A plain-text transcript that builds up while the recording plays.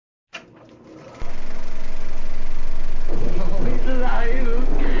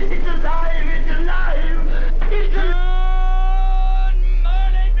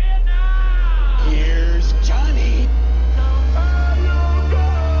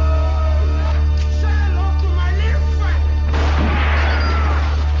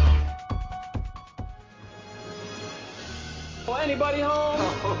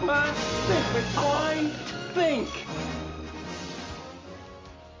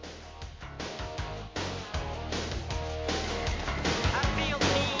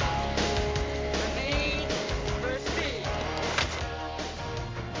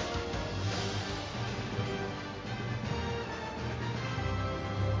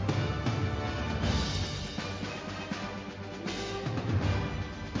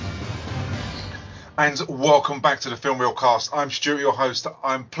And welcome back to the Film Reel Cast. I'm Stuart, your host.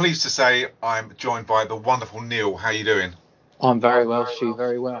 I'm pleased to say I'm joined by the wonderful Neil. How are you doing? I'm very well, Stu.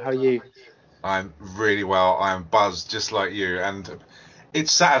 Very well. How are you? I'm really well. I'm buzzed just like you. And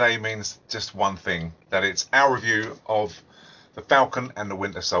it's Saturday means just one thing, that it's our review of the Falcon and the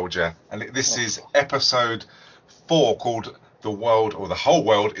Winter Soldier. And this is episode 4 called The World, or The Whole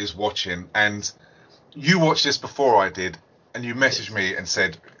World Is Watching. And you watched this before I did, and you messaged me and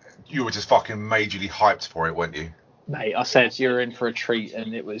said you were just fucking majorly hyped for it, weren't you? Mate, I said you're in for a treat,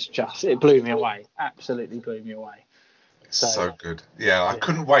 and it blew me away. Absolutely blew me away. So good. Yeah, I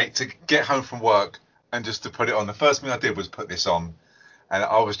couldn't wait to get home from work and just to put it on. The first thing I did was put this on, and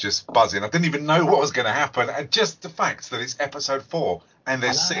I was just buzzing. I didn't even know what was going to happen, and just the fact that it's episode 4 and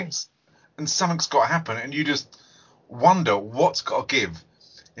there's 6, and something's got to happen, and you just wonder what's got to give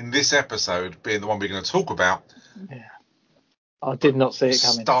in this episode, being the one we're going to talk about. Yeah, I did not see it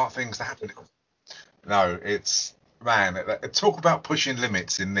coming. Start things to happen. No, it's, man, talk about pushing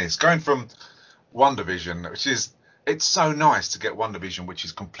limits in this. Going from WandaVision, which is, it's so nice to get WandaVision, which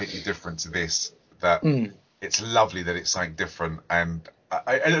is completely different to this, that it's lovely that it's something different. And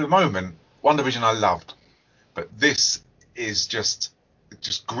at the moment, WandaVision I loved, but this is just, it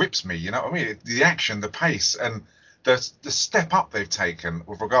just grips me, you know what I mean? The action, the pace, and the step up they've taken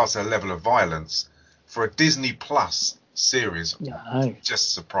with regards to the level of violence for a Disney Plus series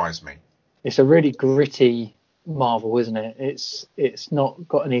just surprised me. It's a really gritty Marvel, isn't it? It's not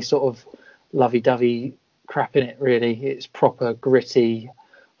got any sort of lovey-dovey crap in it, really. It's proper gritty,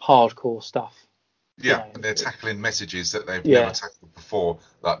 hardcore stuff. Yeah, and they're tackling messages that they've never tackled before,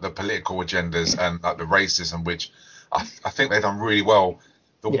 like the political agendas and like the racism, which I think they've done really well.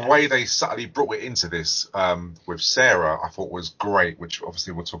 The way they subtly brought it into this with Sarah, I thought was great, which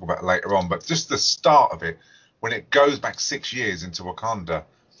obviously we'll talk about later on. But just the start of it, when it goes back 6 years into Wakanda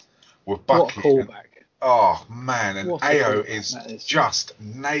with Bucky. What a callback. Oh, man, and Ayo is just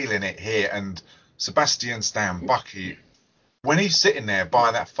nailing it here. And Sebastian Stan, Bucky, when he's sitting there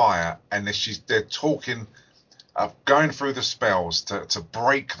by that fire and they're talking, going through the spells to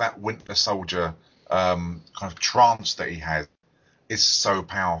break that Winter Soldier kind of trance that he had, is so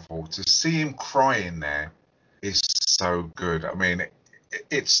powerful. To see him crying there is so good. I mean,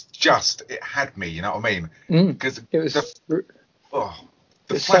 it's just, it had me, you know what I mean? Because it was the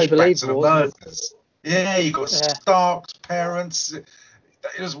flashbacks so and the murders. Yeah, you got Stark's parents. It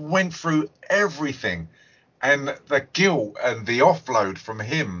just went through everything. And the guilt and the offload from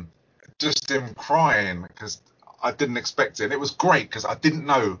him, just him crying, because I didn't expect it. And it was great because I didn't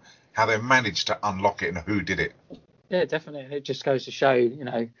know how they managed to unlock it and who did it. Yeah, definitely. It just goes to show, you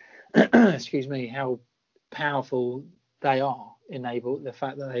know, excuse me, how powerful they are. The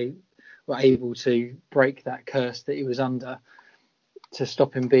fact that they were able to break that curse that he was under to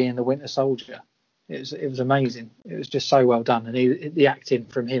stop him being the Winter Soldier. It was amazing. It was just so well done, and the acting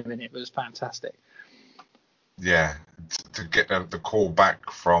from him in it was fantastic. Yeah, to get the call back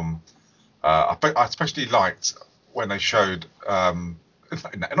from, I especially liked when they showed, not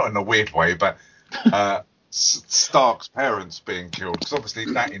in a weird way, but Stark's parents being killed, because obviously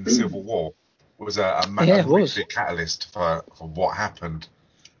that in Civil War was a really big catalyst for what happened,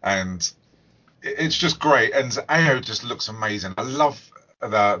 and it's just great. And Ayo just looks amazing. I love the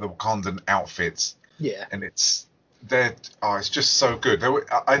Wakandan outfits. Yeah, and it's just so good.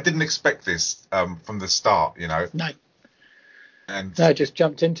 I didn't expect this from the start, you know. No, it just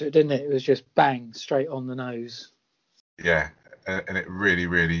jumped into it, didn't it? It was just bang, straight on the nose. Yeah, and it really,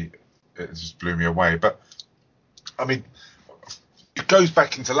 really, it just blew me away. But I mean, it goes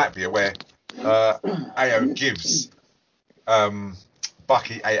back into Latvia where Ayo gives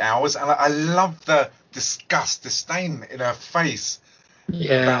Bucky 8 hours, and I love the disdain in her face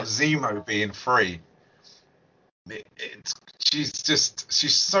about Zemo being free.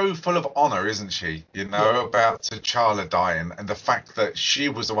 She's so full of honor, isn't she? You know, about T'Challa dying, and the fact that she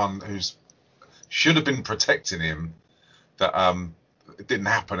was the one who should have been protecting him, that it didn't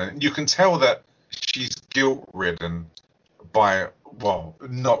happen. And you can tell that she's guilt ridden by, well,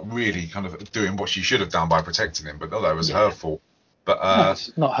 not really kind of doing what she should have done by protecting him, but although it was her fault. But no,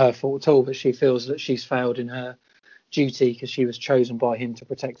 it's not her fault at all, but she feels that she's failed in her duty because she was chosen by him to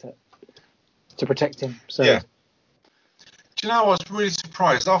protect him. So yeah. Do you know, I was really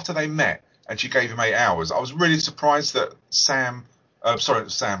surprised after they met and she gave him 8 hours. I was really surprised that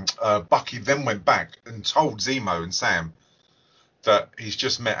Bucky then went back and told Zemo and Sam that he's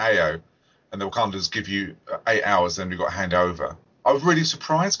just met Ayo and the Wakandans give you 8 hours, then you've got to hand it over. I was really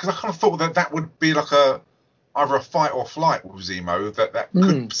surprised because I kind of thought that would be like either a fight or flight with Zemo that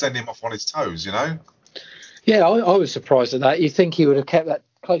could send him off on his toes, you know? Yeah, I was surprised at that. You'd think he would have kept that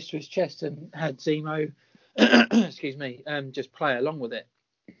close to his chest and had Zemo, excuse me, just play along with it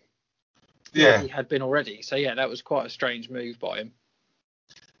like Yeah, he had been already. So yeah, that was quite a strange move by him.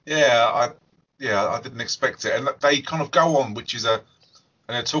 yeah, I didn't expect it, and they kind of go on, which is and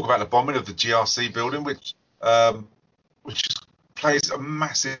they talk about the bombing of the GRC building, which plays a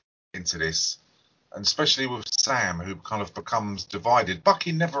massive into this, and especially with Sam, who kind of becomes divided.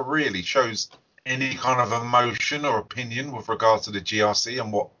 Bucky never really shows any kind of emotion or opinion with regard to the GRC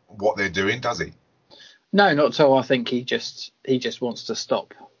and what they're doing, does he? No, not at all. I think he just wants to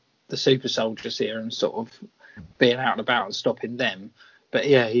stop the super soldiers here and sort of being out and about and stopping them. But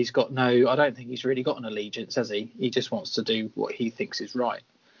yeah, he's got no. I don't think he's really got an allegiance, has he? He just wants to do what he thinks is right.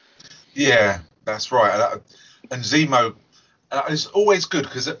 Yeah, that's right. And Zemo, it's always good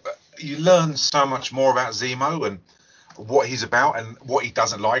because you learn so much more about Zemo and what he's about and what he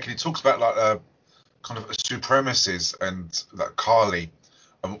doesn't like. And he talks about like kind of supremacies and that Karli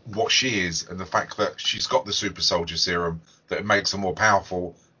and what she is and the fact that she's got the super soldier serum that it makes her more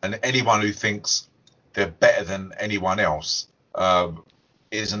powerful. And anyone who thinks they're better than anyone else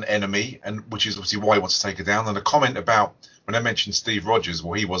is an enemy, and which is obviously why he wants to take her down. And the comment about when I mentioned Steve Rogers,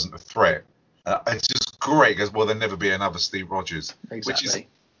 well, he wasn't a threat. It's just great because well, there'll never be another Steve Rogers, which is Exactly.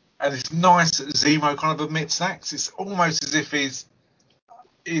 and it's nice that Zemo kind of admits that. 'Cause it's almost as if he's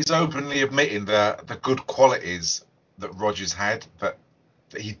openly admitting the good qualities that Rogers had that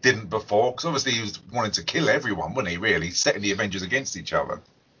he didn't before. Because obviously he was wanting to kill everyone, wasn't he? Really setting the Avengers against each other.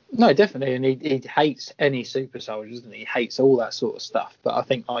 No, definitely, and he hates any super soldiers, and he hates all that sort of stuff. But I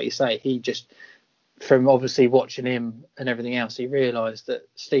think, like you say, he just from obviously watching him and everything else, he realised that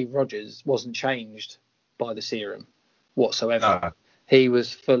Steve Rogers wasn't changed by the serum whatsoever. No, He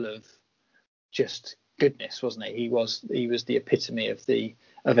was full of just goodness, wasn't he? He was the epitome of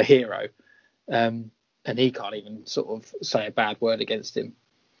a hero, and he can't even sort of say a bad word against him.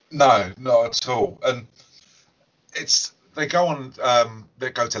 no, not at all. And it's they go on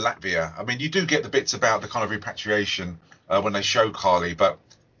they go to Latvia. I mean, you do get the bits about the kind of repatriation when they show Karli, but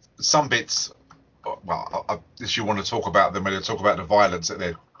some bits. Well, if you want to talk about them, when they talk about the violence that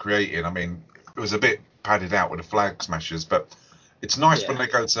they're creating, I mean, it was a bit padded out with the flag smashers, but it's nice when Yeah,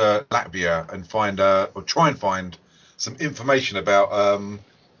 they go to Latvia and find or try and find some information about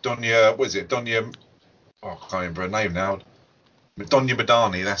Donya. What is it? Donya. Oh, I can't remember her name now. Donya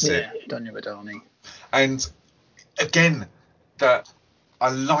Badani. That's it. yeah, Donya Badani. And again, that I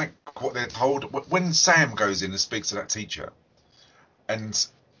like what they're told when Sam goes in and speaks to that teacher, and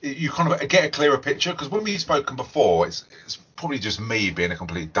you kind of get a clearer picture because when we've spoken before, it's probably just me being a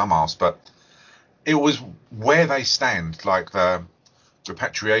complete dumbass, but it was where they stand, like the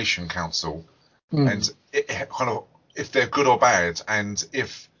repatriation council, Mm. and kind of if they're good or bad, and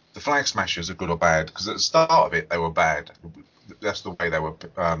if the flag smashers are good or bad, because at the start of it they were bad. That's the way they were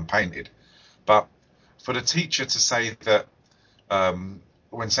painted. But for the teacher to say that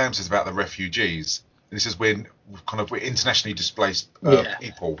when Sam says about the refugees, this is when we're internationally displaced Yeah,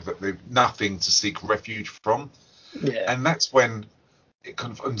 people that they've nothing to seek refuge from, yeah. and that's when it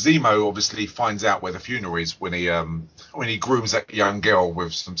and Zemo obviously finds out where the funeral is when he grooms that young girl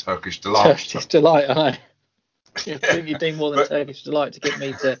with some Turkish delight. Turkish delight. I know. I think you do more than But Turkish delight to get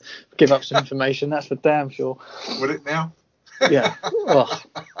me to give up some information. That's for damn sure. would it now? Yeah. Ugh,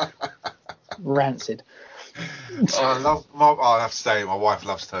 rancid. I have to say my wife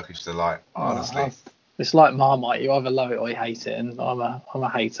loves Turkish delight, honestly. It's like Marmite. You either love it or you hate it, and I'm a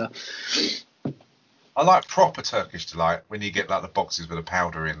hater. I like proper Turkish delight when you get like the boxes with the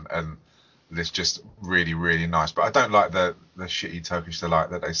powder in and it's just really, really nice. But I don't like the shitty Turkish delight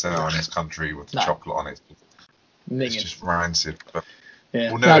that they sell in this country with the No, chocolate on it. It's minging. just rancid. But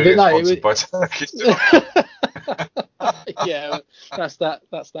Yeah. we'll No, never but get no. sponsored by Turkish delight. Yeah, that's that.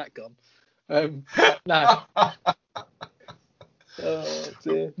 That's that gone. No. Oh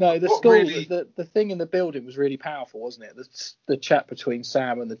dear. No, the What school, really? the thing in the building was really powerful, wasn't it? The chat between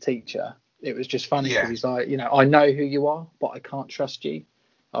Sam and the teacher. It was just funny because Yeah, he's like, I know who you are, but I can't trust you.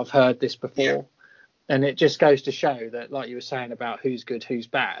 I've heard this yeah, before, and it just goes to show that, like you were saying about who's good, who's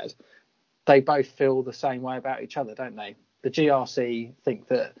bad, they both feel the same way about each other, don't they? The GRC think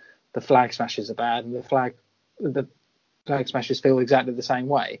that the flag smashers are bad, and the flag smashers feel exactly the same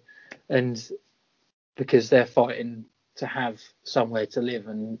way, and because they're fighting to have somewhere to live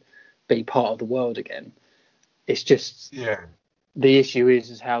and be part of the world again. It's just yeah, the issue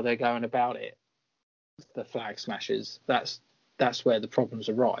is how they're going about it. The flag smashers. That's where the problems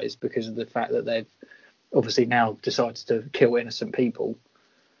arise because of the fact that they've obviously now decided to kill innocent people,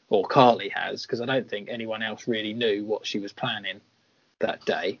 or Karli has, because I don't think anyone else really knew what she was planning that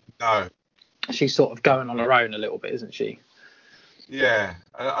day. no. she's sort of going on her own a little bit, isn't she? Yeah,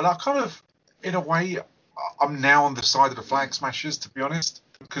 and I kind of, in a way, I'm now on the side of the Flag Smashers, to be honest,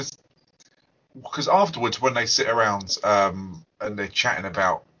 because afterwards when they sit around and they're chatting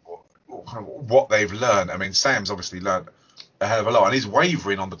about what they've learned. I mean, Sam's obviously learned a hell of a lot, and he's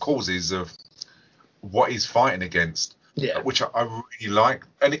wavering on the causes of what he's fighting against, Yeah. which I really like.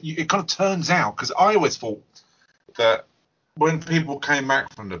 And it kind of turns out, because I always thought that when people came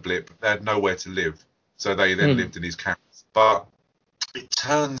back from the blip, they had nowhere to live, so they then lived in these camps. But it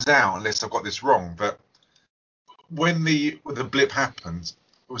turns out, unless I've got this wrong, that when the blip happened,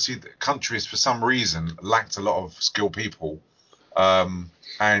 obviously the countries for some reason lacked a lot of skilled people,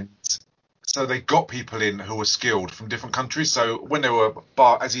 and so they got people in who were skilled from different countries. So when there were,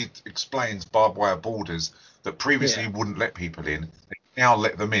 as he explains, barbed wire borders that previously wouldn't let people in, they now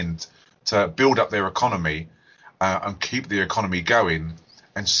let them in to build up their economy and keep the economy going.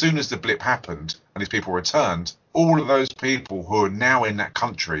 And soon as the blip happened and these people returned, all of those people who are now in that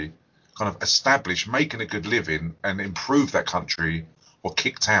country, kind of established, making a good living and improve that country, were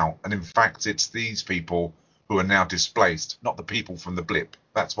kicked out. And in fact, it's these people who are now displaced, not the people from the blip.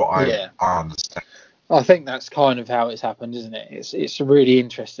 That's what I understand. I think that's kind of how it's happened, isn't it? It's really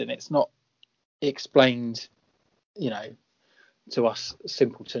interesting. It's not explained, to us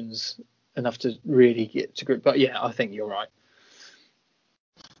simpletons enough to really get to grip. But yeah, I think you're right.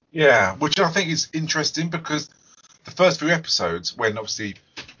 Yeah, which I think is interesting because the first few episodes, when obviously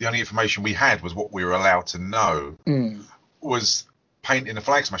the only information we had was what we were allowed to know, was painting the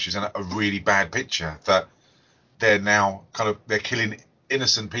Flag Smashers in a really bad picture that they're now they're killing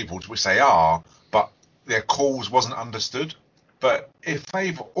innocent people, which they are, but their cause wasn't understood. But if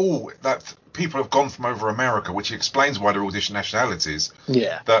that people have gone from over America, which explains why they're all different nationalities,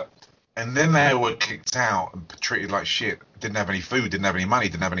 and then they were kicked out and treated like shit, didn't have any food, didn't have any money,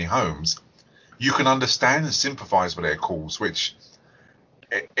 didn't have any homes, you can understand and sympathise with their cause, which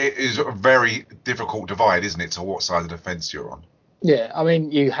it is a very difficult divide, isn't it, to what side of the fence you're on. Yeah, I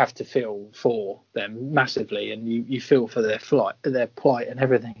mean, you have to feel for them massively, and you feel for their plight and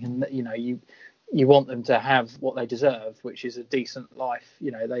everything, and you want them to have what they deserve, which is a decent life.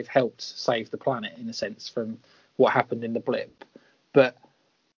 They've helped save the planet in a sense from what happened in the blip, but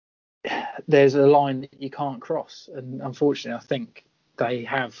there's a line that you can't cross, and unfortunately, I think they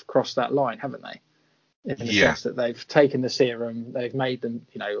have crossed that line, haven't they? In the sense that they've taken the serum, they've made them,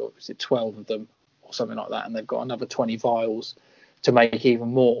 is it 12 of them or something like that, and they've got another 20 vials to make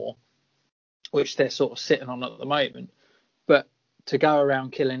even more, which they're sort of sitting on at the moment. But to go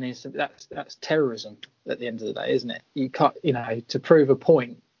around killing that's terrorism at the end of the day, isn't it? You can't, to prove a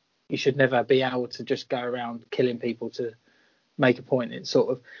point, you should never be able to just go around killing people to make a point. It's sort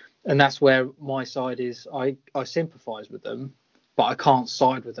of, and that's where my side is. I sympathise with them, but I can't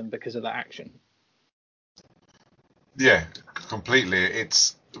side with them because of that action. Yeah, completely.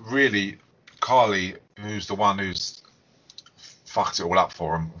 It's really Karli who's the one who's fucked it all up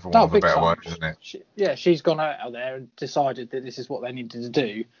for him, for want of a better word, isn't it? She's gone out there and decided that this is what they needed to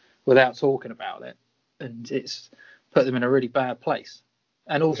do without talking about it, and it's put them in a really bad place.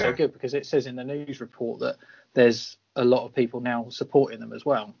 And also good because it says in the news report that there's a lot of people now supporting them as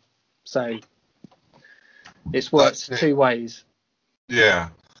well. So it's worked two ways. Yeah.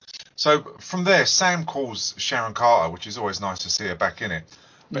 So from there, Sam calls Sharon Carter, which is always nice to see her back in it.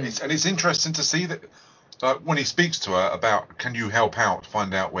 But it's interesting to see that when he speaks to her about, can you help out,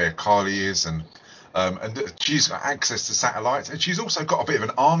 find out where Karli is, and she's got access to satellites, and she's also got a bit of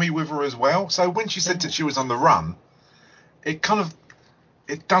an army with her as well. So when she said that she was on the run, it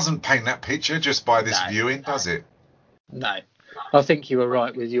doesn't paint that picture just by this viewing, does it? No, I think you were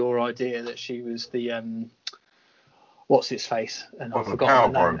right with your idea that she was the what's his face, and I've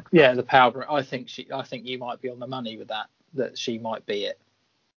forgotten the name. Broker. Yeah, the power broker. I think you might be on the money with that she might be it.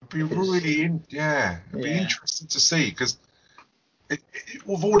 It'd be it'd be interesting to see, because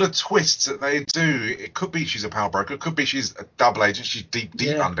with all the twists that they do, it could be she's a power broker, it could be she's a double agent, she's deep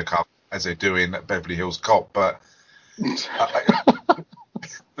undercover, as they do in Beverly Hills Cop, but the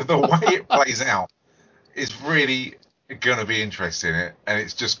way it plays out is really going to be interesting, and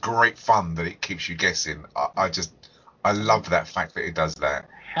it's just great fun that it keeps you guessing. I love that fact that it does that.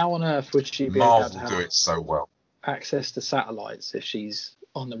 How on earth would she be Marvel able to have do it so well? Access to satellites if she's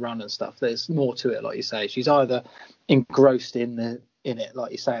on the run and stuff? There's more to it, like you say. She's either engrossed in it,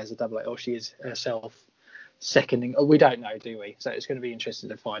 like you say, as a double agent, or she is herself seconding. We don't know, do we? So it's going to be interesting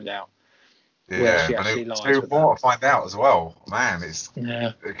to find out where she actually lies. With that. Find out as well, man.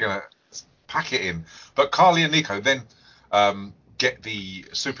 They're gonna pack it in. But Karli and Nico then get the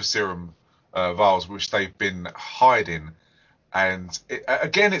super serum vials, which they've been hiding, And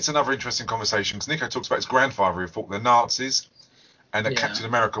again, it's another interesting conversation because Nico talks about his grandfather who fought the Nazis, and that Yeah. Captain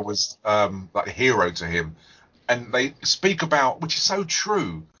America was like a hero to him. And they speak about, which is so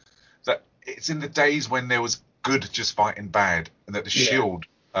true, that it's in the days when there was good just fighting bad, and that the Yeah. shield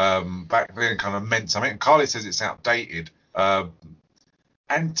back then kind of meant something. And Karli says it's outdated.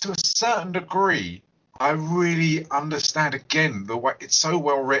 And to a certain degree, I really understand again the way it's so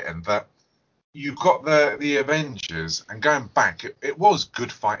well written that you've got the Avengers, and going back, it was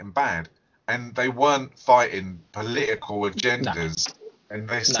good fighting bad, and they weren't fighting political No. agendas. And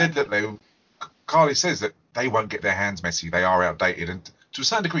they No. said that Karli says that they won't get their hands messy. They are outdated, and to a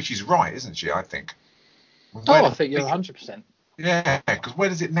certain degree, she's right, isn't she? I think. Oh, I think you're 100%. Yeah, because where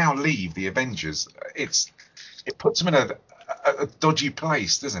does it now leave the Avengers? It puts them in a dodgy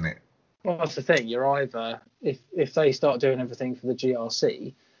place, doesn't it? Well, that's the thing. You're either, if they start doing everything for the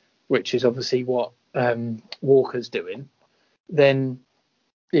GRC, which is obviously what Walker's doing, then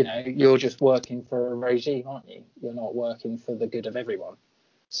you're just working for a regime, aren't you? You're not working for the good of everyone.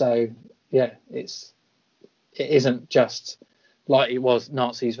 So yeah, it isn't just like it was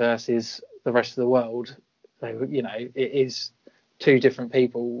Nazis versus the rest of the world. It is two different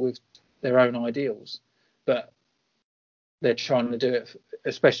people with their own ideals, but they're trying to do it,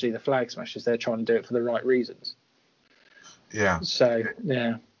 especially the flag smashers. They're trying to do it for the right reasons. Yeah. So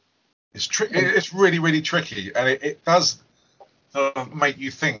yeah, It's really, really tricky, and it does make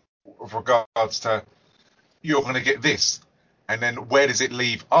you think with regards to you're going to get this, and then where does it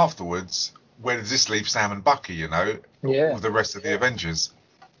leave afterwards? Where does this leave Sam and Bucky? yeah, With the rest of the Avengers.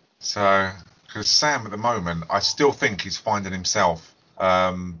 So, because Sam at the moment, I still think he's finding himself,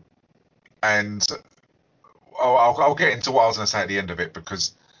 and I'll get into what I was going to say at the end of it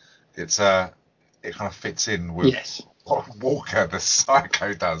because it kind of fits in with yes, what Walker the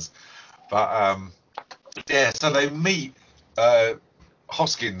Psycho does. But yeah, so they meet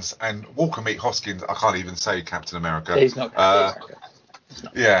Hoskins, and Walker meet Hoskins. I can't even say Captain America. he's not Captain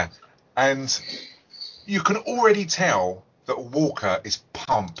America. Yeah, and you can already tell that Walker is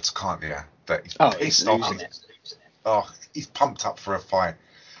pumped, can't you? That he's He's pissed off. losing it. He's pumped up for a fight.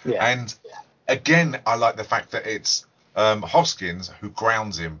 Yeah, And again, I like the fact that it's Hoskins who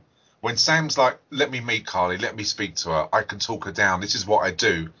grounds him. When Sam's like, "Let me meet Karli, let me speak to her. I can talk her down. This is what I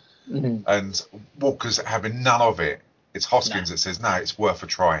do." mm-hmm. And Walker's having none of it. It's Hoskins that says, "No, it's worth a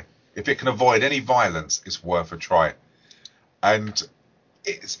try. If it can avoid any violence, it's worth a try." And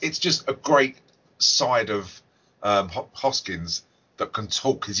it's just a great side of Hoskins that can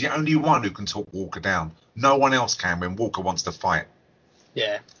talk. He's the only one who can talk Walker down. No one else can when Walker wants to fight.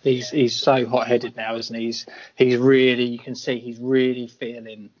 Yeah, he's so hot-headed now, isn't he? He's really, you can see he's really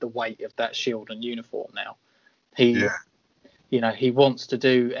feeling the weight of that shield and uniform now. He wants to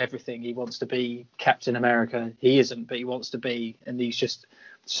do everything. He wants to be Captain America. He isn't, but he wants to be, and he's just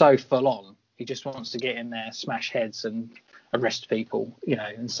so full on. He just wants to get in there, smash heads, and arrest people,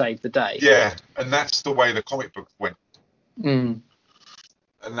 and save the day. Yeah, and that's the way the comic book went. Mm.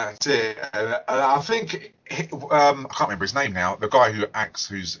 And that's it. And I think I can't remember his name now. The guy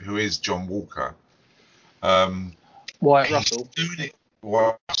who is John Walker. Wyatt He's Russell. doing it.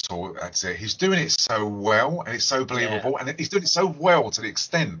 Russell, that's it. He's doing it so well, and it's so believable, and he's doing it so well to the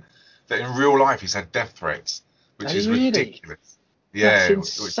extent that in real life he's had death threats, which is Really? ridiculous. That's Yeah,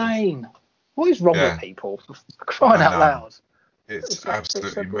 insane. What is wrong with yeah. people? Crying I out know. loud. It's It's a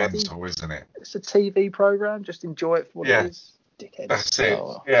absolutely bloody. mental, isn't it? It's a TV program. Just enjoy it for what it Yeah, is. Dickheads. that's it.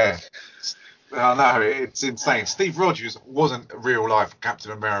 Oh. Yeah. I know, it's insane. Steve Rogers wasn't real life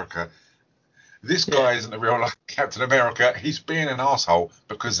Captain America. This guy Yeah. isn't a real life Captain America. He's being an asshole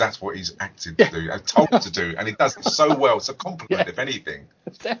because that's what he's acted to Yeah. do and told to do, and he does it so well. It's a compliment, Yeah. if anything.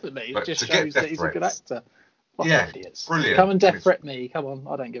 Definitely. It But just to get shows that death he's a good threats, actor. Fucking yeah, idiots. brilliant, Come and and death it's threat me. Come on.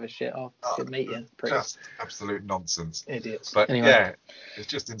 I don't give a shit. I'll uh, meet you. Prick. just absolute nonsense. Idiots. But Anyway. yeah, it's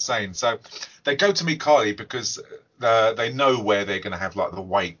just insane. So they go to meet Karli because they know where they're going to have like the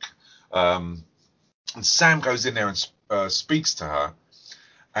wake. And Sam goes in there and speaks to her,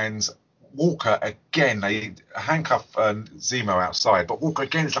 and Walker again, they handcuff Zemo outside, but Walker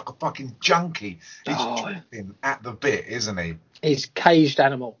again is like a fucking junkie. He's chomping at the bit, isn't he? He's caged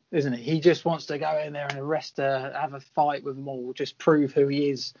animal, isn't he? He just wants to go in there and arrest her, have a fight with them all, just prove who he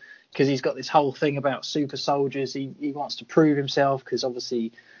is, because he's got this whole thing about super soldiers. He wants to prove himself because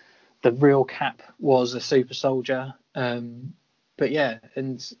obviously the real Cap was a super soldier. But yeah,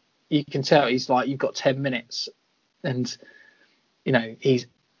 and you can tell he's like, you've got 10 minutes, and he's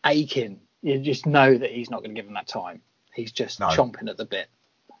aching. You just know that he's not going to give him that time. He's just chomping at the bit.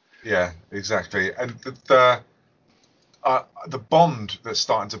 Yeah, exactly. And the the bond that's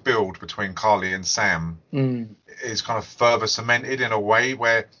starting to build between Karli and Sam is kind of further cemented in a way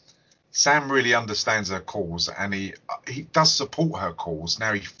where Sam really understands her cause, and he does support her cause.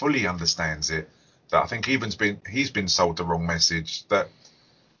 Now he fully understands it. That I think he's been sold the wrong message. That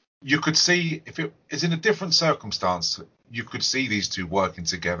you could see if it is in a different circumstance, you could see these two working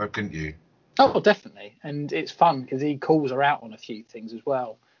together, couldn't you? Oh, definitely. And it's fun because he calls her out on a few things as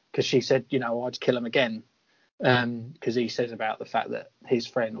well. Because she said, I'd kill him again. Because he says about the fact that his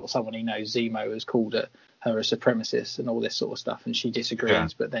friend or someone he knows, Zemo, has called her a supremacist and all this sort of stuff. And she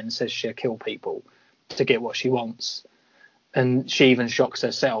disagrees, but then says she'll kill people to get what she wants. And she even shocks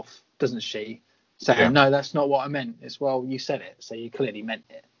herself, doesn't she? Saying, no, that's not what I meant. It's, well, you said it, so you clearly meant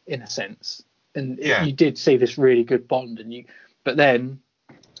it in a sense. And you did see this really good bond. But then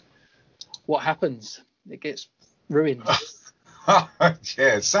what happens? It gets ruined.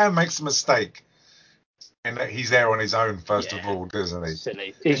 Sam makes a mistake. And he's there on his own, first of all, doesn't he?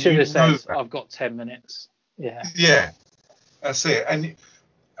 Silly. He should have said, I've got 10 minutes. Yeah. Yeah, that's it. And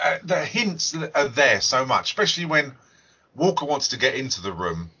the hints are there so much, especially when Walker wants to get into the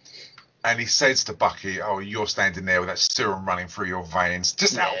room and he says to Bucky, oh, you're standing there with that serum running through your veins.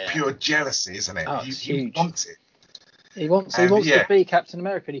 Just out of pure jealousy, isn't it? Oh, he wants it. He wants to be Captain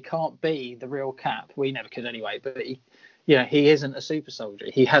America, and he can't be the real Cap. We never could anyway, but he isn't a super soldier.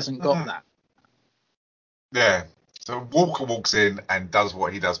 He hasn't got that. Yeah. So Walker walks in and does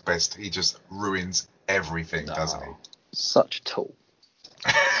what he does best. He just ruins everything, doesn't he? Such a tool.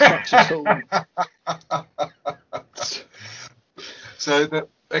 Such a tool. So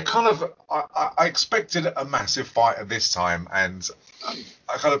they kind of, I expected a massive fight at this time, and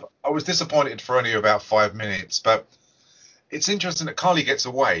I was disappointed for only about 5 minutes. But it's interesting that Karli gets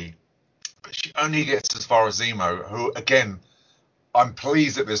away, but she only gets as far as Zemo, who again, I'm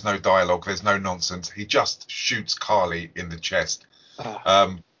pleased that there's no dialogue, there's no nonsense. He just shoots Karli in the chest,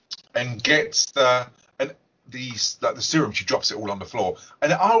 and gets the serum. She drops it all on the floor,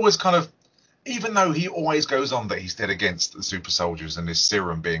 and I was kind of, even though he always goes on that he's dead against the super soldiers and this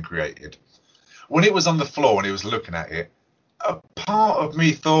serum being created, when it was on the floor and he was looking at it, a part of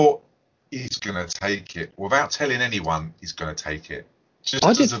me thought he's gonna take it without telling anyone. He's gonna take it.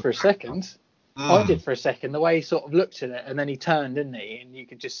 I did for a second. The way he sort of looked at it, and then he turned, didn't he? And you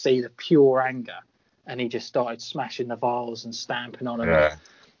could just see the pure anger, and he just started smashing the vials and stamping on them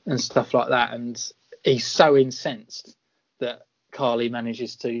and stuff like that. And he's so incensed that Karli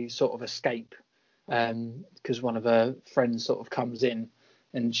manages to sort of escape, because one of her friends sort of comes in,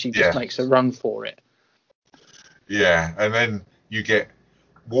 and she just makes a run for it. Yeah, and then you get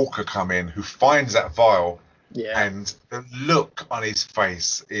Walker come in, who finds that vial. Yeah. And the look on his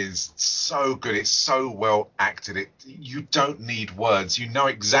face is so good. It's so well acted. You don't need words. You know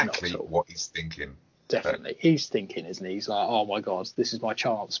exactly what he's thinking. Definitely. He's thinking, isn't he? He's like, oh my God, this is my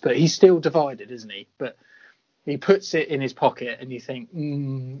chance. But he's still divided, isn't he? But he puts it in his pocket and you think,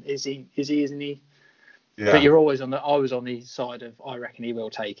 is he, isn't he? Yeah. But you're always I was on the side of, I reckon he will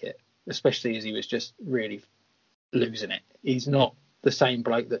take it, especially as he was just really losing it. He's not the same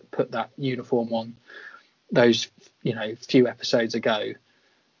bloke that put that uniform on those few episodes ago.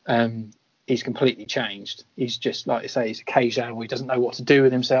 He's completely changed. He's just, like I say, he's a caged animal. He doesn't know what to do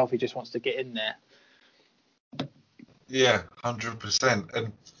with himself. He just wants to get in there. Yeah, 100%.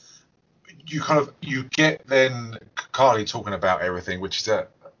 And you get then Karli talking about everything, which is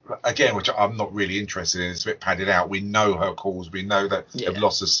which I'm not really interested in. It's a bit padded out. We know her calls. We know that they've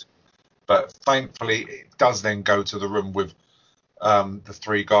lost us, but thankfully it does then go to the room with the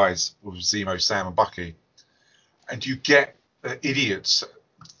three guys, with Zemo, Sam, and Bucky. And you get the idiots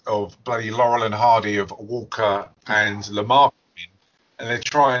of bloody Laurel and Hardy, of Walker and Lamar, and they're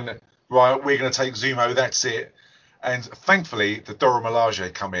trying, right, we're going to take Zemo, that's it. And thankfully, the Dora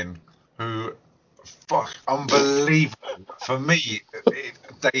Milaje come in, who, unbelievable. For me,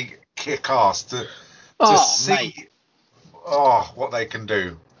 they kick ass to see what they can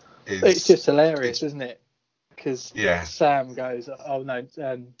do. It's just hilarious, isn't it? Because Sam goes, oh no,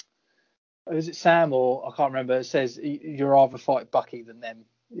 is it Sam or I can't remember? It says you'd rather fight Bucky than them,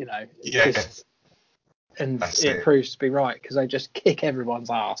 and it proves to be right because they just kick everyone's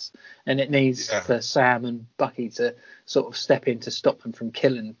ass, and it needs for Sam and Bucky to sort of step in to stop them from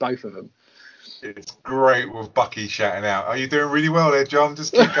killing both of them. It's great with Bucky shouting out, "Are you doing really well there, John?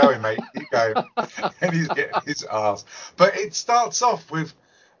 Just keep going, mate. Keep going." And he's getting his ass. But it starts off with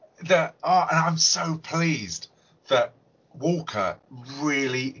and I'm so pleased that Walker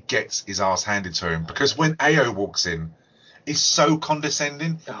really gets his ass handed to him, because when AO walks in, he's so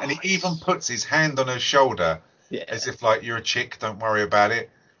condescending, and he even puts his hand on her shoulder as if like, you're a chick, don't worry about it.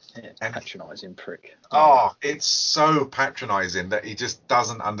 Yeah, And patronising prick. Yeah. it's so patronising that he just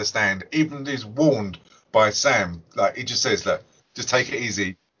doesn't understand. Even he's warned by Sam, like he just says that, just take it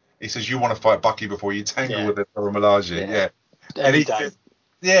easy. He says, you want to fight Bucky before you tangle Yeah. with the Milaje. Yeah. Yeah. And And he he don't. says,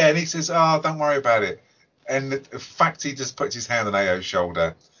 yeah, and he says, oh, don't worry about it. And the fact he just puts his hand on Ao's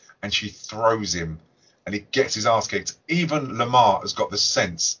shoulder and she throws him and he gets his ass kicked. Even Lamar has got the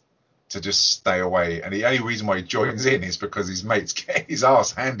sense to just stay away. And the only reason why he joins in is because his mates get his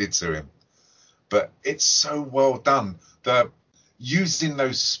ass handed to him. But it's so well done. The using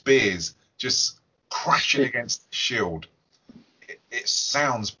those spears, just crashing against the shield. It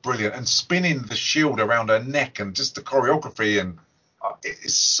sounds brilliant, and spinning the shield around her neck, and just the choreography, and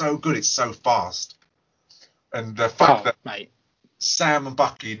it's so good. It's so fast, and the fact that Mate. Sam and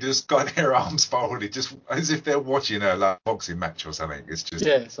Bucky just got their arms folded, just as if they're watching a like, boxing match or something. It's just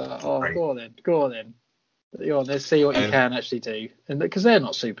Yeah, it's like, great. go on then. Go on, let's see what you can actually do. And because they're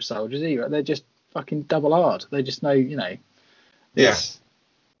not super soldiers either, they're just fucking double hard. They just know,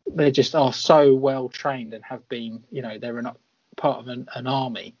 they just are so well trained and have been, they're not part of an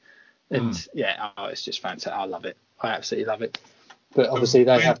army. And it's just fantastic. I love it. I absolutely love it. But obviously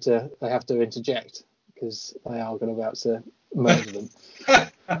they have to interject because they are about to murder them.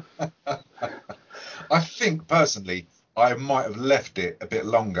 I think personally, I might have left it a bit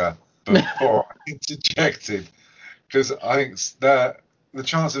longer before I interjected, because I think the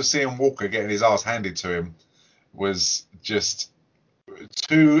chance of seeing Walker getting his ass handed to him was just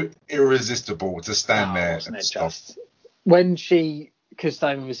too irresistible to stand there Wasn't and it stop. just when because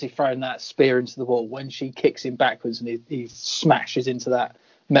they've obviously thrown that spear into the wall, when she kicks him backwards and he smashes into that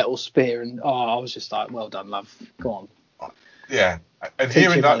metal spear, and I was just like, well done, love, go on. Yeah, and Teach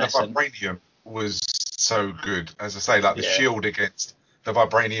hearing him a that the lesson. vibranium was so good, as I say, like the Yeah. shield against the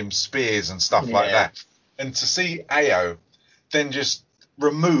vibranium spears and stuff like Yeah. that, and to see Ao then just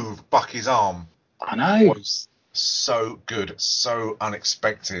remove Bucky's arm I know. was so good, so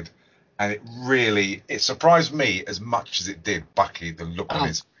unexpected, and it surprised me as much as it did Bucky, the look on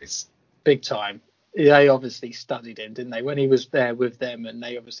his face. Big time. They obviously studied him, didn't they? When he was there with them and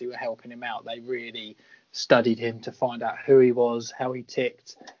they obviously were helping him out, they really studied him to find out who he was, how he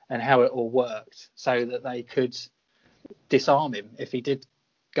ticked, and how it all worked so that they could disarm him if he did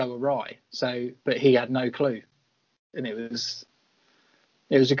go awry. But he had no clue. And it was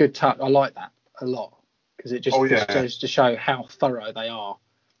a good touch. I like that a lot because it just goes to show how thorough they are.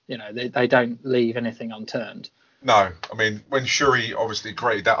 They don't leave anything unturned. No, I mean, when Shuri obviously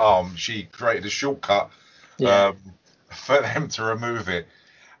created that arm, she created a shortcut for them to remove it.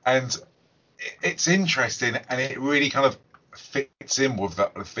 And it's interesting, and it really kind of fits in with the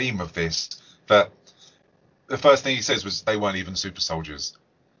theme of this, that the first thing he says was they weren't even super soldiers,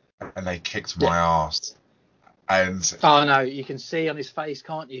 and they kicked my ass. And oh no, you can see on his face,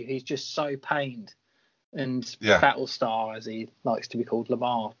 can't you? He's just so pained. And Battlestar, as he likes to be called,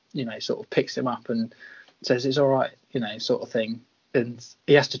 Lamar, sort of picks him up and says it's all right, sort of thing. And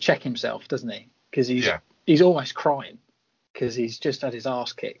he has to check himself, doesn't he? Because he's almost crying because he's just had his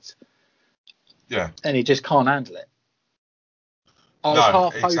arse kicked. Yeah. And he just can't handle it. I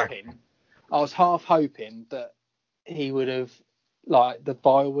was half hoping that he would have, like, the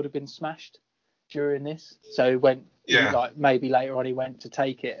vial would have been smashed during this. So maybe later on he went to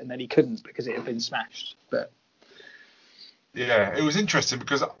take it and then he couldn't because it had been smashed. But yeah, it was interesting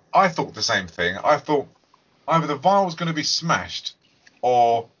because I thought the same thing. I thought either the vial was going to be smashed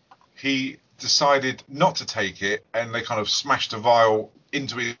or he decided not to take it and they kind of smashed the vial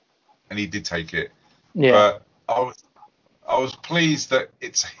into it and he did take it. Yeah. But I was pleased that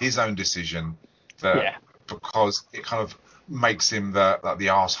it's his own decision, because it kind of makes him the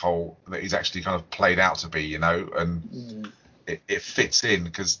arsehole that he's actually kind of played out to be, and it fits in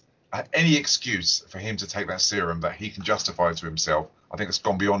because any excuse for him to take that serum that he can justify to himself, I think it's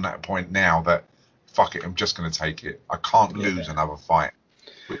gone beyond that point now that fuck it, I'm just going to take it. I can't lose another fight.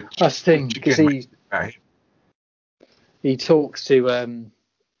 That's the thing, because he talks to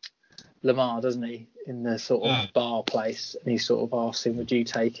Lamar, doesn't he, in the sort of bar place, and he sort of asks him, would you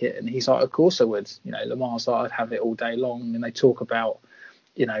take it? And he's like, of course I would. Lamar's like, I'd have it all day long. And they talk about,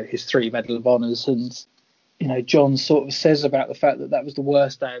 his 3 Medal of Honours, and John sort of says about the fact that was the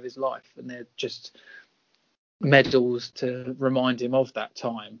worst day of his life, and they're just medals to remind him of that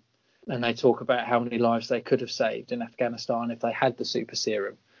time. And they talk about how many lives they could have saved in Afghanistan if they had the super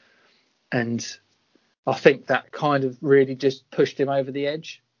serum. And I think that kind of really just pushed him over the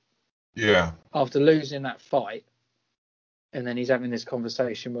edge. Yeah. After losing that fight, and then he's having this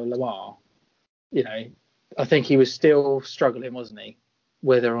conversation with Lamar, I think he was still struggling, wasn't he,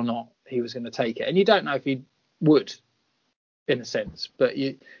 whether or not he was going to take it. And you don't know if he would, in a sense, but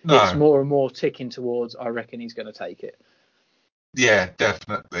it's No. more and more ticking towards. I reckon he's going to take it. Yeah,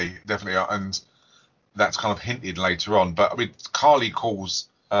 definitely, and that's kind of hinted later on. But I mean, Karli calls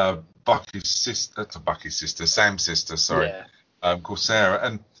Bucky's sister, Sam's sister, sorry, Yeah, called Sarah.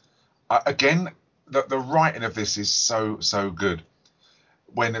 And again, the writing of this is so good.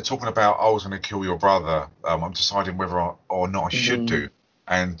 When they're talking about, I was going to kill your brother, I'm deciding whether or not I should mm-hmm. do.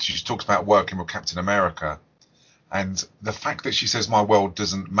 And she talks about working with Captain America. And the fact that she says my world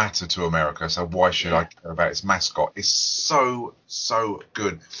doesn't matter to America, so why should I Yeah, care about its mascot, is so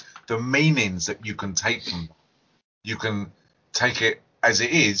good. The meanings that you can take from, you can take it as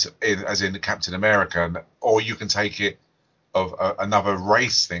it is, as in Captain America, or you can take it of another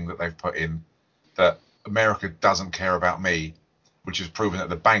race thing that they've put in, that America doesn't care about me, which is proven at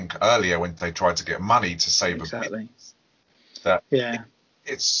the bank earlier when they tried to get money to save a exactly. business. That Yeah,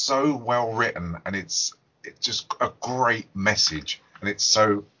 it's so well written, and it's just a great message, and it's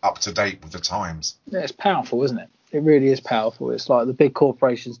so up to date with the times. yeah, it's powerful, isn't it? It really is powerful. It's like the big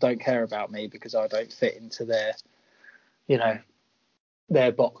corporations don't care about me because I don't fit into their, you know,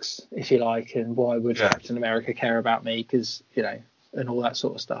 their box, if you like, and why would Yeah, Captain America care about me? Because and all that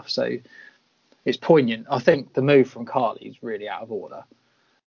sort of stuff. So it's poignant. I think the move from Karli is really out of order.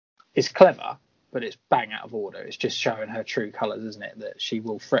 It's clever, but it's bang out of order. It's just showing her true colours, isn't it? That she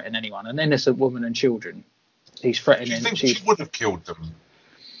will threaten anyone, an innocent woman and children. He's do you threatening. think she would have killed them,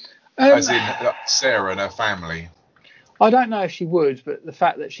 Um, as in Sarah and her family? I don't know if she would, but the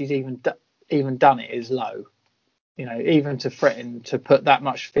fact that she's even done it is low. Even to threaten to put that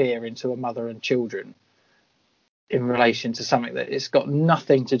much fear into a mother and children in relation to something that it's got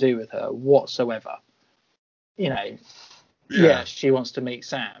nothing to do with her whatsoever. You know, yeah, Yeah, she wants to meet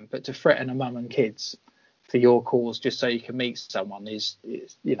Sam, but to threaten a mum and kids for your cause just so you can meet someone is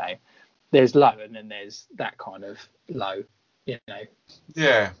there's low and then there's that kind of low. You know,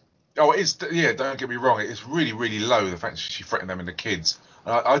 yeah. Oh, it is. Yeah, don't get me wrong. It's really low. The fact that she threatened them and the kids.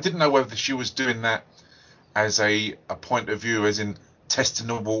 I didn't know whether she was doing that as a point of view, as in testing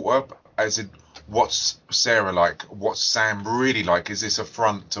the water, as in what's Sarah like, what's Sam really like? Is this a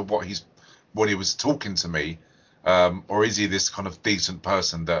front to what he was talking to me, or is he this kind of decent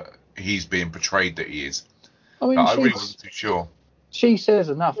person that he's being portrayed that he is? I mean, I really wasn't too sure. she says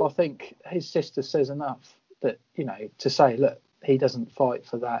enough. I think his sister says enough that to say, look, he doesn't fight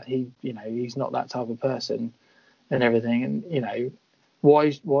for that. He's not that type of person and everything. And why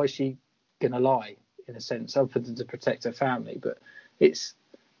is she gonna lie in a sense, other than to protect her family? But it's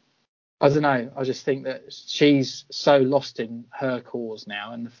I don't know. I just think that she's so lost in her cause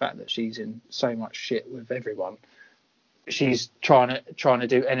now, and the fact that she's in so much shit with everyone. She's trying to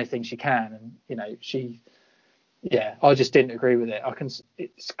do anything she can, and yeah, I just didn't agree with it.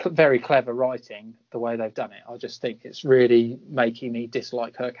 It's very clever writing the way they've done it. I just think it's really making me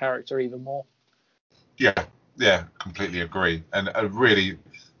dislike her character even more. Yeah, yeah, completely agree. And really,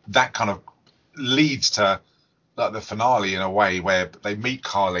 that kind of leads to like the finale in a way where they meet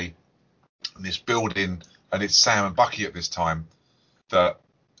Karli in this building, and it's Sam and Bucky at this time that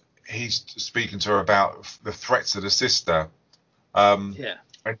he's speaking to her about the threats of the sister. Yeah,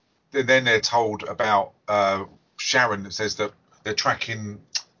 And then they're told about Sharon that says that they're tracking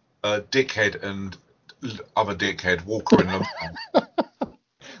Dickhead and other Dickhead, Walker and Lamar.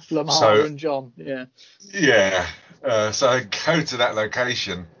 Lamar So and John. Yeah, yeah, so I go to that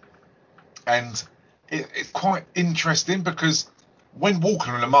location, and it's quite interesting because when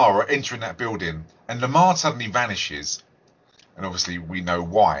Walker and Lamar are entering that building, and Lamar suddenly vanishes, and obviously we know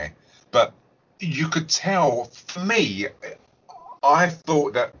why, but you could tell. For me, I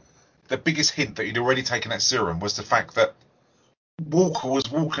thought that the biggest hint that he'd already taken that serum was the fact that Walker was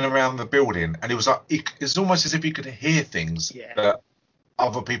walking around the building, and it was like it's almost as if he could hear things yeah. that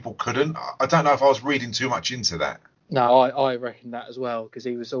other people couldn't. I don't know if I was reading too much into that. No, I reckon that as well because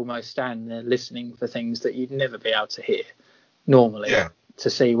he was almost standing there listening for things that you'd never be able to hear normally Yeah. to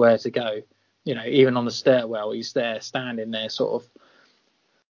see where to go. Even on the stairwell, he's there standing there, sort of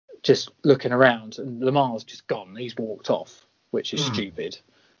just looking around, and Lamar's just gone. He's walked off, which is Mm. stupid.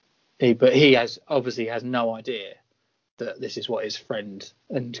 But he obviously has no idea that this is what his friend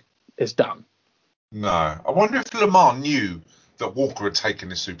and has done. No. I wonder if Lamar knew that Walker had taken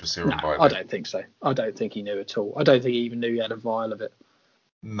the super No, serum by I then. don't think so. I don't think he knew at all. I don't think he even knew he had a vial of it.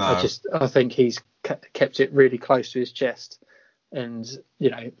 No. I think he's kept it really close to his chest. And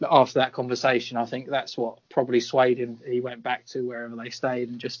after that conversation, I think that's what probably swayed him. He went back to wherever they stayed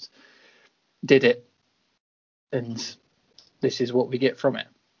and just did it. And this is what we get from it.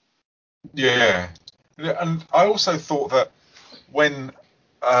 Yeah. And I also thought that when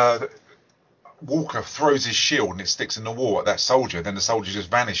uh, Walker throws his shield and it sticks in the wall at that soldier, then the soldier just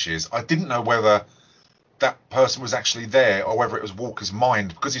vanishes. I didn't know whether that person was actually there or whether it was Walker's mind,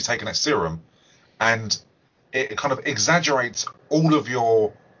 because he's taken that serum, and it kind of exaggerates all of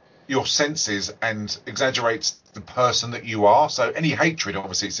your senses and exaggerates the person that you are. So any hatred,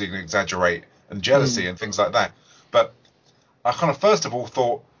 obviously, it's going to exaggerate, and jealousy and things like that. But I kind of first of all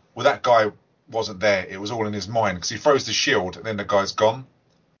thought, well, that guy wasn't there. It was all in his mind, because he throws the shield and then the guy's gone.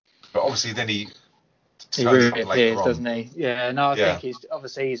 But obviously then he turns up later reappears, on. doesn't he? Yeah, no, I Yeah. think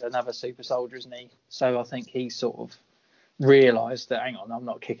he's another super soldier, isn't he? So I think he sort of realised that, hang on, I'm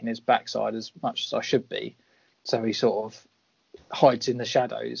not kicking his backside as much as I should be. So he sort of hides in the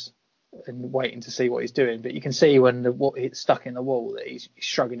shadows and waiting to see what he's doing. But you can see when it's stuck in the wall that he's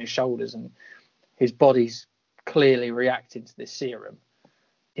shrugging his shoulders and his body's clearly reacting to this serum.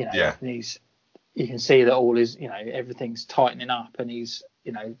 You know, Yeah. and you can see that all his, everything's tightening up, and he's,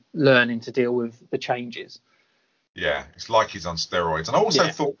 learning to deal with the changes. Yeah, it's like he's on steroids. And I also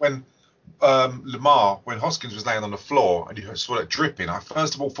Yeah. thought when when Hoskins was laying on the floor and you saw it dripping, I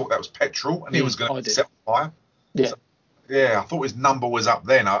first of all thought that was petrol and he was going to set on fire. Yeah. So, yeah, I thought his number was up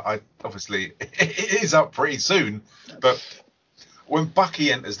then. I obviously it is up pretty soon. But when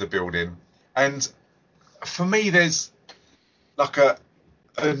Bucky enters the building, and for me, there's like a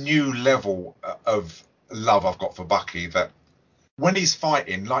new level of love I've got for Bucky, that when he's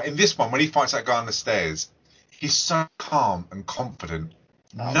fighting, like in this one, when he fights that guy on the stairs, he's so calm and confident,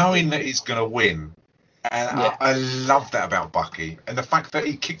 knowing that he's going to win. And Yeah. I love that about Bucky. And the fact that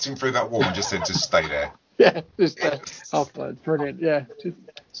he kicked him through that wall and just said, just stay there. Yeah, just brilliant. Yeah, just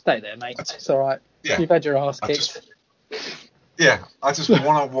stay there, mate. It's all right. Yeah. You've had your ass kicked. I just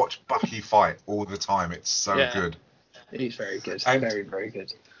want to watch Bucky fight all the time. It's so good. He's very good. And very, very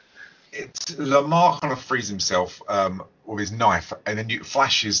good. It's Lamar kind of frees himself with his knife, and then it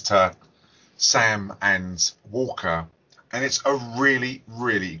flashes to Sam and Walker, and it's a really,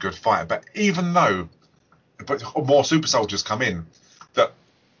 really good fight. But even though more super soldiers come in, that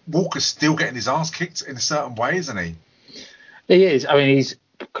Walker's still getting his ass kicked in a certain way, isn't he? He is. I mean, he's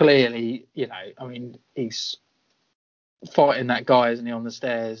clearly, he's fighting that guy, isn't he, on the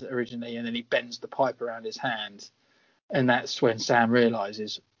stairs originally, and then he bends the pipe around his hand, and that's when Sam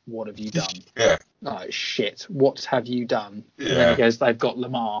realizes, what have you done? Yeah. Oh, shit, what have you done? Yeah. And then he goes, they've got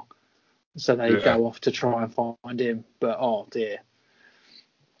Lamar. So they go off to try and find him, but oh dear.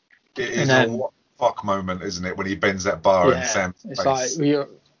 It is a what the fuck moment, isn't it, when he bends that bar in Sam's face? It's like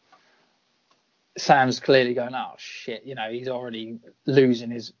Sam's clearly going, oh shit, he's already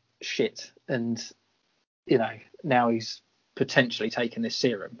losing his shit, and now he's potentially taken this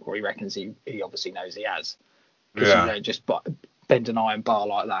serum, or he reckons he obviously knows he has, because you don't just bend an iron bar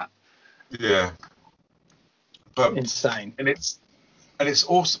like that. Yeah, but insane. And it's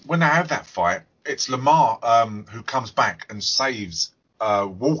also when they have that fight, it's Lamar who comes back and saves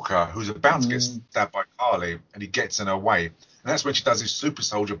Walker, who's about to get stabbed by Karli, and he gets in her way. And that's when she does his super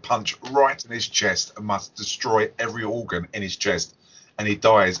soldier punch right in his chest and must destroy every organ in his chest, and he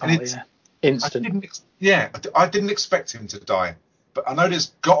dies. Instant. I didn't expect him to die, but I know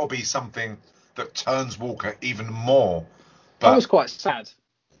there's got to be something that turns Walker even more. But I was quite sad,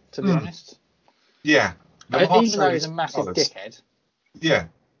 to be honest. Yeah. Even though he's a massive dickhead. Yeah.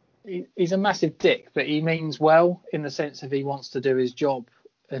 He's a massive dick, but he means well in the sense of he wants to do his job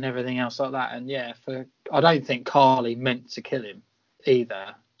and everything else like that. And I don't think Karli meant to kill him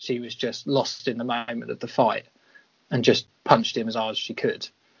either. She was just lost in the moment of the fight and just punched him as hard as she could.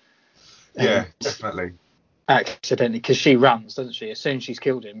 Yeah, definitely. Accidentally, because she runs, doesn't she? As soon as she's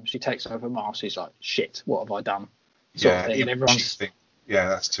killed him, she takes off her mask. She's like, shit, what have I done? Sort of thing. And everyone's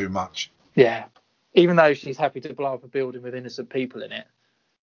that's too much. Yeah. Even though she's happy to blow up a building with innocent people in it,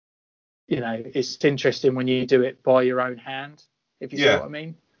 it's interesting when you do it by your own hand, if you see what I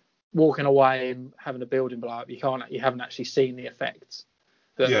mean. Walking away and having a building blow up, you haven't actually seen the effects.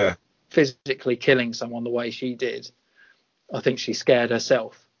 But physically killing someone the way she did, I think she scared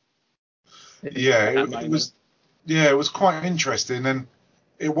herself. It was quite interesting, and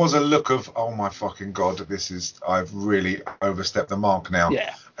it was a look of, oh my fucking god, I've really overstepped the mark now.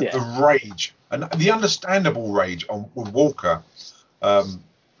 The rage and the understandable rage with Walker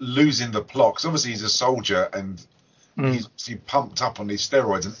losing the plot, because obviously he's a soldier and he's pumped up on these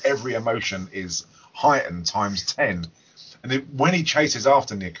steroids, and every emotion is heightened times 10. And when he chases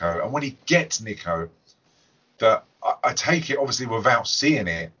after Nico, and when he gets Nico, that I take it, obviously without seeing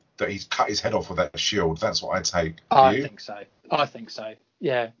it, that he's cut his head off with that shield. That's what I take. I think so.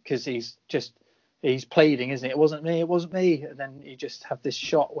 Yeah, because he's pleading, isn't it? It wasn't me. And then you just have this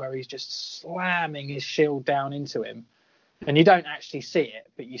shot where he's just slamming his shield down into him. and you don't actually see it,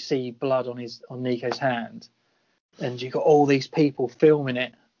 but you see blood on Nico's hand, and you've got all these people filming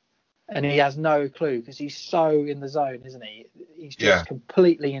it, and he has no clue because he's so in the zone, isn't he? He's just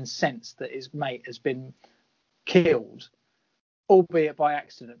completely incensed that his mate has been killed, albeit by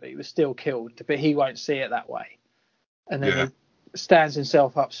accident, but he was still killed. But he won't see it that way, and then he stands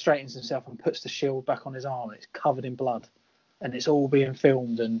himself up, straightens himself, and puts the shield back on his arm, and it's covered in blood, and it's all being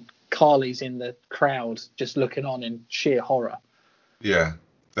filmed, and Karli's in the crowd just looking on in sheer horror. Yeah.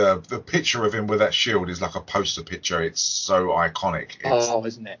 The picture of him with that shield is like a poster picture. It's so iconic.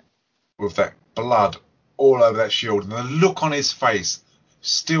 Isn't it? With that blood all over that shield, and the look on his face,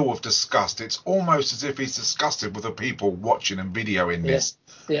 still of disgust. It's almost as if he's disgusted with the people watching and videoing this,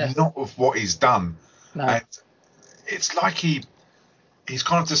 not with what he's done. No. And it's like he's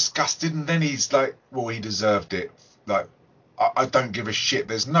kind of disgusted, and then he's like, well, he deserved it. Like, I don't give a shit.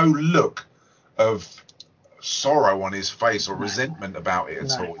 There's no look of sorrow on his face or resentment about it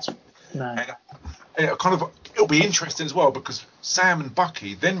at all. And it'll be interesting as well, because Sam and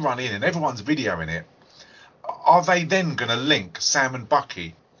Bucky then run in and everyone's videoing it. Are they then going to link Sam and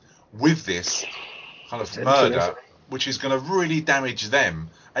Bucky with this kind of murder, which is going to really damage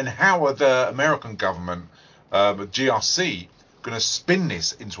them? And how are the American government, GRC, going to spin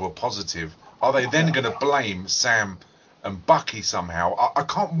this into a positive? Are they then going to blame Sam and Bucky somehow? I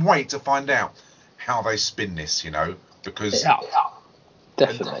can't wait to find out how they spin this, because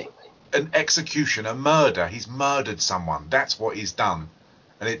definitely an execution, a murder. He's murdered someone. That's what he's done,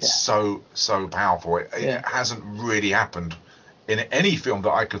 and it's so powerful. It hasn't really happened in any film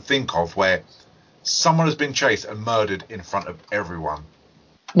that I could think of where someone has been chased and murdered in front of everyone.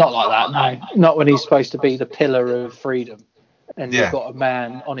 Not like that, no. Not when he's supposed to be the pillar of freedom, and you've got a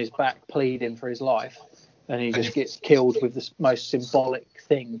man on his back pleading for his life, and he just gets killed with the most symbolic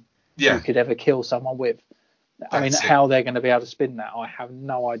thing you could ever kill someone with. How they're going to be able to spin that, I have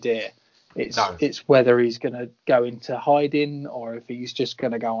no idea. It's whether he's going to go into hiding or if he's just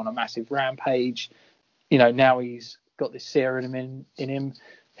going to go on a massive rampage. Now he's got this serum in him.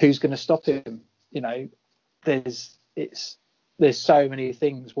 Who's going to stop him? There's so many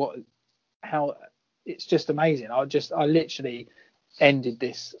things. How it's just amazing. I literally ended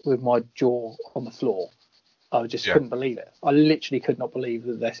this with my jaw on the floor. I just couldn't believe it. I literally could not believe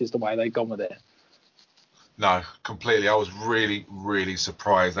that this is the way they've gone with it. No, completely. I was really, really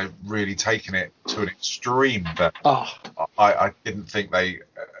surprised. They've really taken it to an extreme that I didn't think they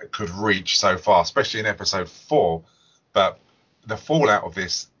could reach so far, especially in episode 4. But the fallout of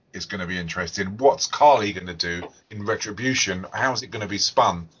this is going to be interesting. What's Karli going to do in retribution? How is it going to be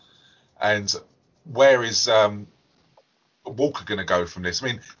spun? And where is Walker going to go from this?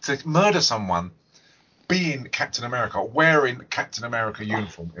 To murder someone, being Captain America, wearing Captain America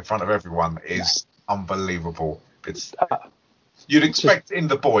uniform in front of everyone is unbelievable. You'd expect in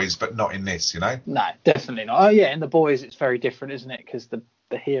The Boys, but not in this, No, definitely not. Oh yeah, in The Boys it's very different, isn't it? Because the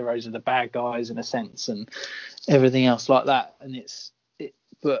heroes are the bad guys in a sense, and everything else like that. And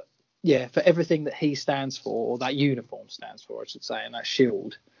but yeah, for everything that he stands for, or that uniform stands for, I should say, and that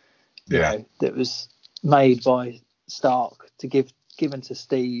shield, that was made by Stark given to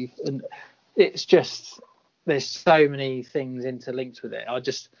Steve, and it's just there's so many things interlinked with it.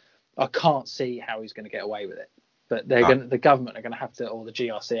 I can't see how he's going to get away with it. But the government are going to have to, or the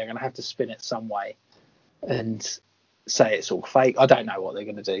GRC are going to have to spin it some way and say it's all fake. I don't know what they're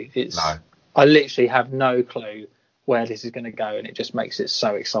going to do. I literally have no clue where this is going to go, and it just makes it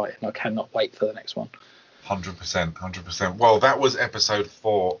so exciting. I cannot wait for the next one. 100%. Well, that was episode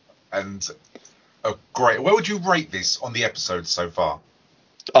 4, and a great. Where would you rate this on the episodes so far?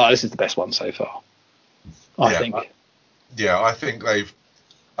 Oh, this is the best one so far. I think. Yeah, I think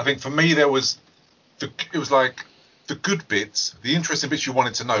for me it was like the good bits, the interesting bits you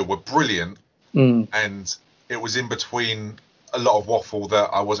wanted to know were brilliant, and it was in between a lot of waffle that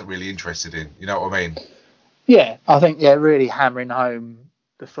I wasn't really interested in. You know what I mean? Yeah, I think really hammering home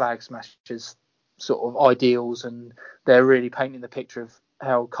the Flag Smashers sort of ideals, and they're really painting the picture of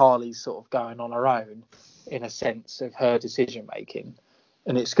how Karli's sort of going on her own in a sense of her decision making,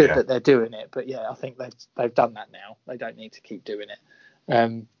 and it's good that they're doing it. But I think they've done that now. They don't need to keep doing it.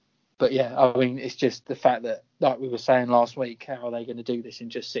 But it's just the fact that, like we were saying last week, how are they going to do this in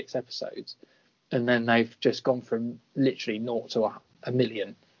just 6 episodes? And then they've just gone from literally 0 to a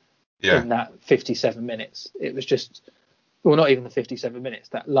million in that 57 minutes. It was just, well, not even the 57 minutes.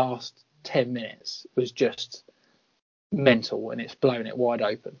 That last 10 minutes was just mental, and it's blown it wide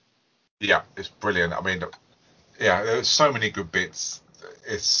open. Yeah, it's brilliant. There's so many good bits.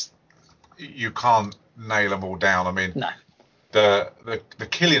 You can't nail them all down. No. The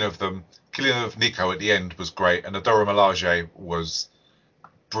killing of them killing of Nico at the end was great, and Dora Milaje was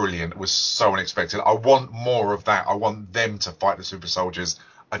brilliant. It was so unexpected. I want more of that. I want them to fight the super soldiers.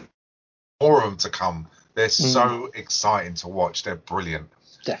 More of them to come. They're so exciting to watch. They're brilliant.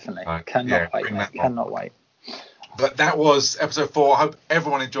 Definitely. Cannot wait, mate. Cannot wait. But that was episode 4. I hope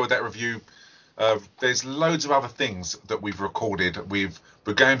everyone enjoyed that review. There's loads of other things that we've recorded. We're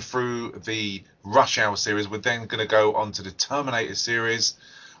going through the Rush Hour series. We're then going to go on to the Terminator series.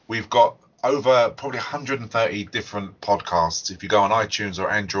 We've got over probably 130 different podcasts. If you go on iTunes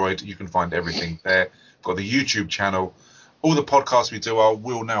or Android, you can find everything there. We've got the YouTube channel. All the podcasts we do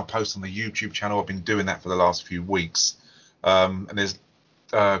will now post on the YouTube channel. I've been doing that for the last few weeks. And there's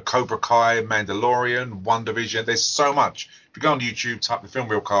Cobra Kai, Mandalorian, WandaVision. There's so much. If you go on YouTube, type the Film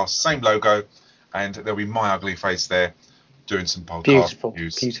Reelcast, same logo, and there'll be my ugly face there doing some podcast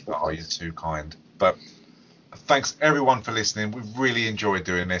reviews. Beautiful. Oh, you're too kind. But thanks everyone for listening. We really enjoyed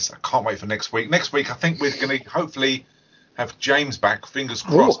doing this. I can't wait for next week. Next week, I think we're going to hopefully have James back. Fingers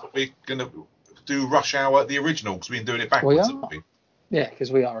crossed. We're going to do Rush Hour, the original, because we've been doing it backwards. Yeah,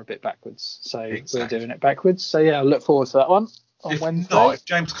 because we are a bit backwards. So We're doing it backwards. So yeah, I look forward to that one on Wednesday. If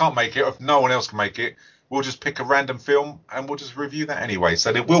James can't make it, or if no one else can make it, we'll just pick a random film and we'll just review that anyway.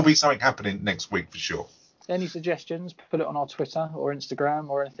 So there will be something happening next week for sure. Any suggestions, put it on our Twitter or Instagram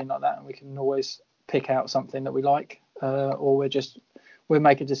or anything like that, and we can always pick out something that we like, or we'll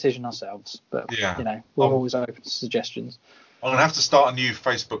make a decision ourselves. But we're always open to suggestions. I'm gonna have to start a new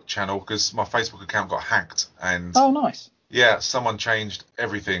Facebook channel because my Facebook account got hacked, and nice. Yeah, someone changed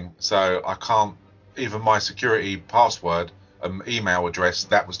everything, so I can't. Even my security password, email address,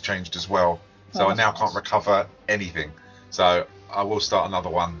 that was changed as well. So I now can't recover anything. So I will start another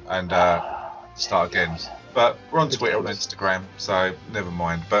one and start again. But we're on Twitter and Instagram, so never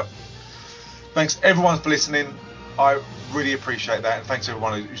mind. But thanks everyone for listening. I really appreciate that, and thanks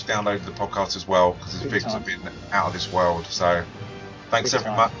everyone who's downloaded the podcast as well, because his figures have been out of this world. So thanks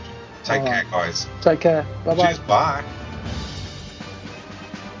very much. Take care, guys. Take care. Bye-bye. Cheers. Bye.